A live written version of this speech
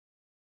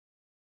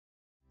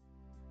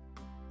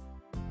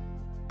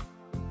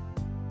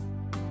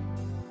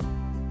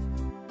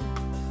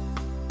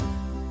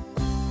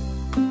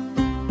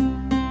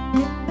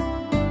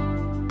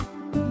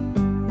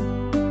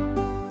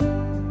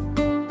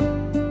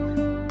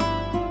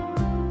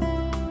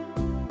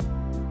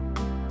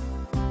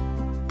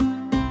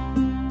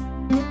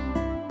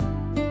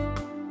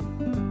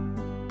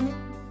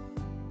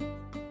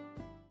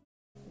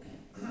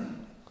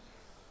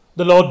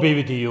The Lord be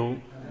with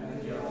you.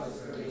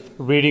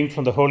 Reading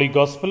from the Holy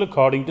Gospel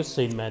according to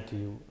St.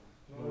 Matthew.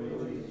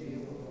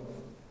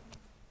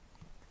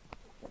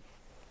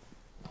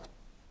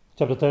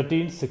 Chapter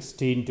 13,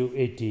 16 to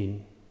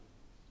 18.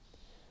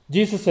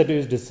 Jesus said to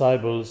his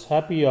disciples,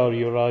 "Happy are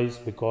your eyes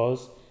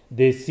because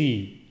they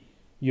see,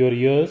 your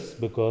ears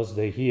because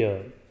they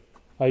hear.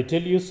 I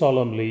tell you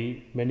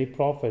solemnly, many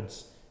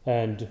prophets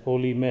and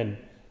holy men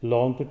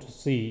longed to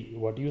see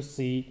what you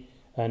see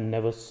and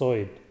never saw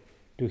it,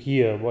 to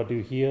hear what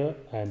you hear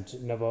and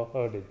never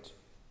heard it."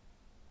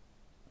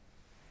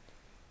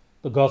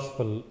 The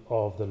Gospel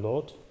of the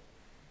Lord.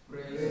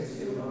 Praise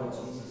to you, Lord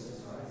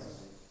Jesus Christ.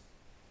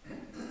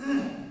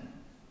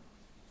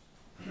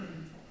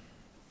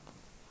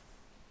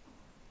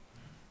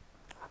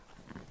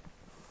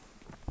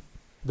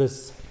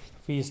 This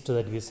feast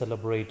that we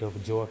celebrate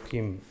of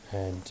Joachim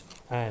and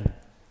Anne,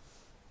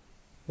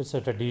 it's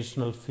a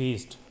traditional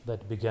feast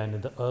that began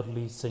in the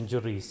early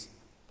centuries.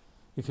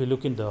 If you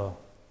look in the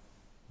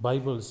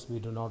Bibles, we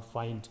do not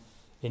find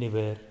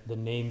anywhere the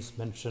names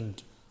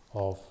mentioned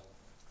of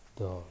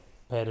the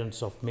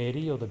parents of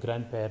Mary or the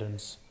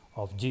grandparents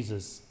of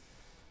Jesus.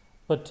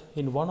 But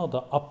in one of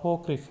the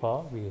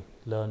Apocrypha, we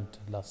learned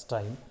last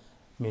time,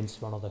 means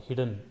one of the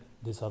hidden,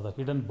 these are the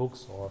hidden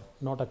books or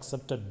not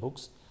accepted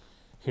books.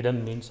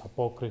 Hidden means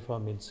Apocrypha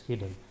means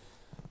hidden.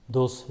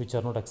 Those which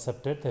are not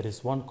accepted, there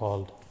is one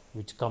called,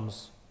 which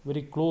comes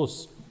very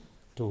close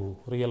to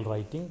real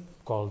writing,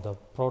 called the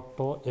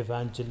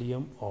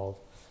Proto-Evangelium of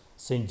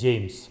St.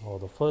 James, or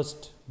the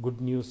first good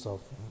news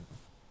of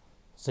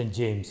St.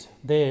 James.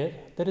 There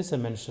is a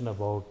mention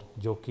about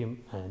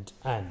Joachim and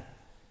Anne,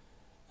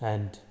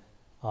 and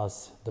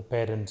as the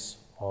parents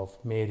of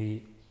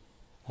Mary,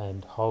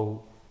 and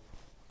how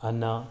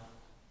Anna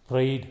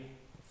prayed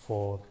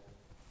for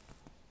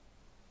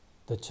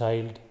the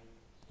child.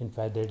 In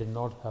fact, they did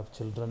not have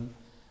children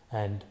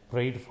and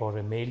prayed for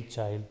a male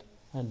child,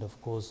 and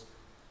of course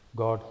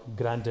God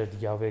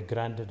granted, Yahweh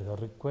granted her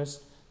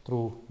request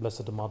through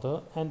Blessed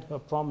Mother and her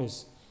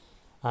promise.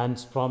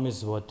 Anne's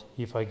promise, what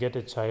if I get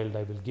a child,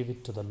 I will give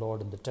it to the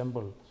Lord in the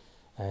temple.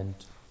 And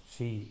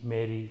she,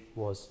 Mary,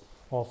 was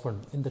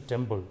often in the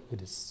temple,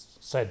 it is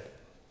said.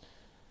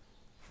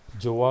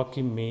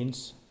 Joachim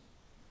means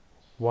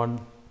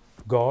one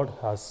God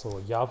has, so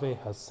Yahweh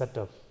has set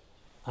up.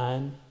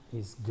 Anne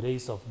is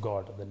grace of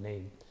God, the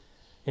name.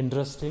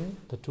 Interesting,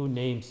 the two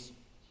names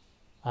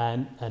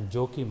Anne and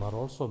Joachim are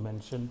also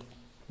mentioned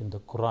in the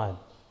Quran.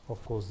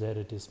 Of course, there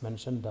it is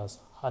mentioned as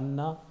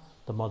Hannah,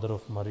 the mother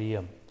of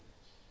Maryam.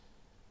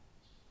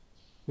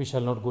 We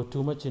shall not go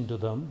too much into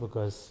them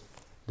because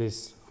there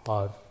is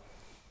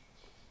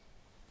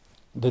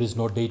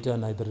no data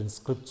neither in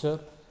scripture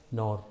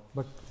nor,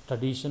 but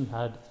tradition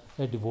had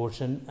a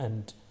devotion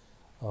and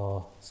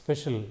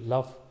special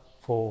love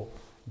for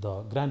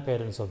the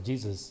grandparents of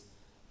Jesus,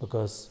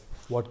 because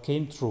what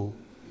came through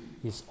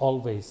is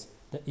always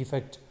the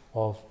effect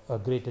of a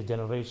greater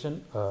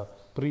generation, a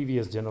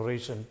previous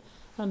generation,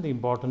 and the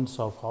importance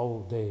of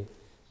how they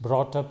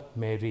brought up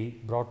Mary,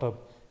 brought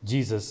up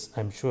Jesus.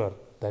 I'm sure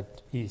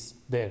that is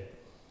there.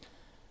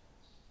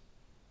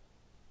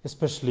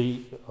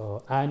 Especially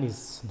Anne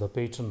is the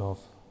patron of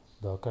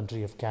the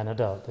country of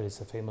Canada. There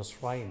is a famous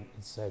shrine,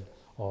 it's said,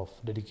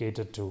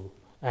 dedicated to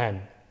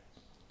Anne.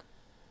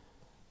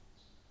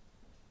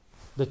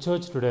 The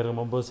church today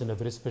remembers in a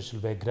very special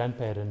way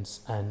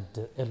grandparents and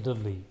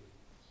elderly,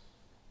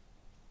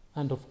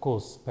 and of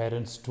course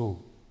parents too.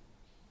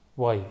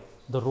 Why?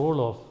 The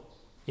role of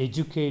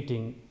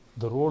educating,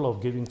 the role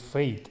of giving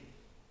faith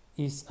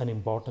is an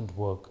important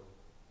work.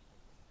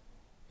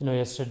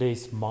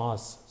 Yesterday's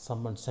Mass,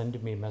 someone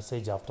sent me a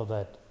message after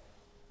that.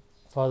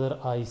 "Father,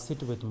 I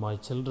sit with my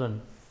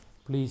children.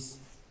 Please,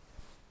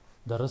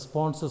 the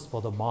responses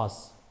for the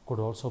Mass could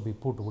also be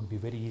put, would be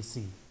very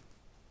easy."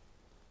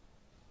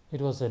 It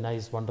was a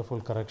nice,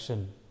 wonderful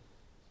correction.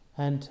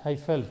 And I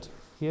felt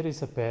here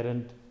is a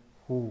parent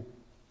who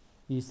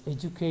is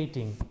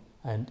educating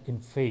and in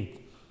faith.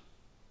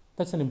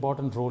 That's an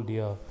important role,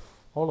 dear,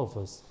 all of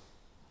us.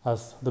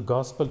 As the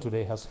gospel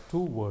today has two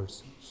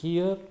words,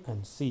 hear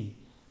and see.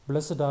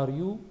 Blessed are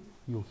you,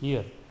 you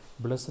hear.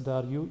 Blessed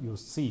are you, you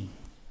see.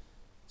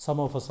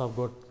 Some of us have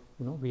got,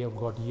 we have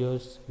got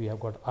ears, we have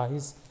got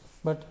eyes,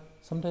 but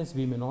sometimes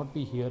we may not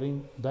be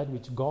hearing that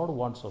which God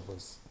wants of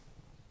us.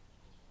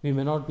 We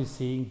may not be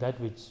seeing that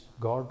which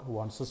God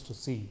wants us to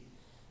see.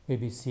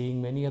 Maybe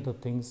seeing many other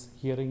things,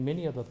 hearing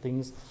many other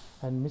things,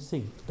 and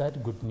missing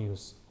that good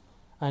news.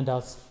 And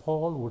as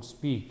Paul would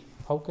speak,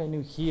 how can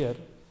you hear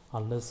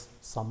unless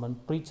someone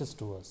preaches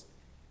to us,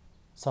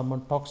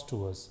 someone talks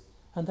to us?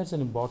 And that's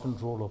an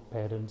important role of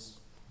parents,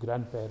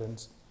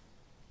 grandparents.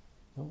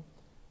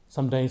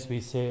 Sometimes we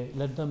say,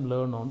 let them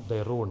learn on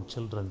their own,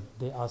 children.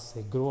 As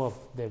they grow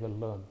up, they will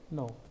learn.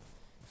 No.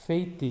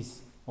 Faith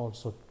is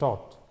also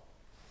taught.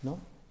 No,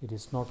 it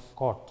is not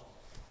caught.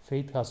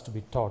 Faith has to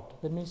be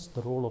taught. That means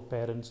the role of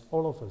parents,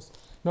 all of us,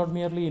 not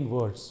merely in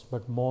words,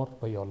 but more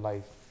by your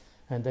life.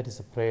 And that is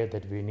a prayer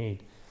that we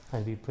need.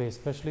 And we pray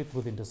especially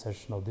through the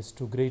intercession of these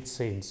two great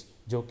saints,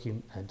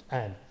 Joachim and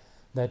Anne,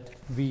 that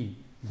we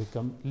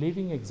become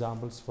living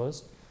examples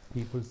first.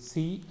 People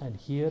see and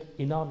hear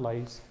in our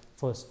lives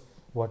first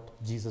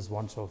what Jesus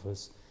wants of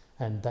us,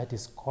 and that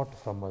is caught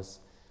from us.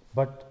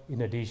 But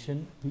in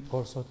addition, we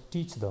also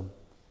teach them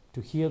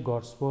to hear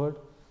God's word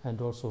and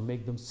also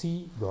make them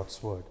see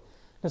God's word.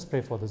 Let's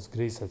pray for this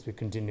grace as we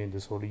continue in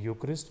this Holy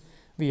Eucharist.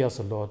 We ask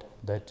the Lord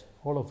that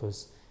all of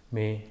us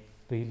may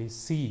really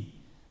see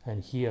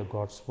and hear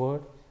God's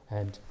word,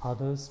 and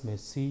others may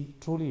see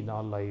truly in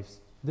our lives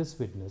this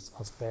witness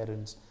as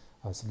parents,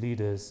 as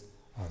leaders,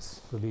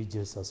 as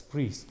religious, as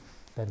priests,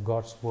 that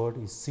God's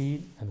word is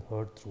seen and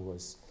heard through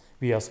us.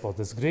 We ask for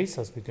this grace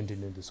as we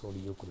continue in this Holy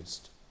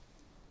Eucharist.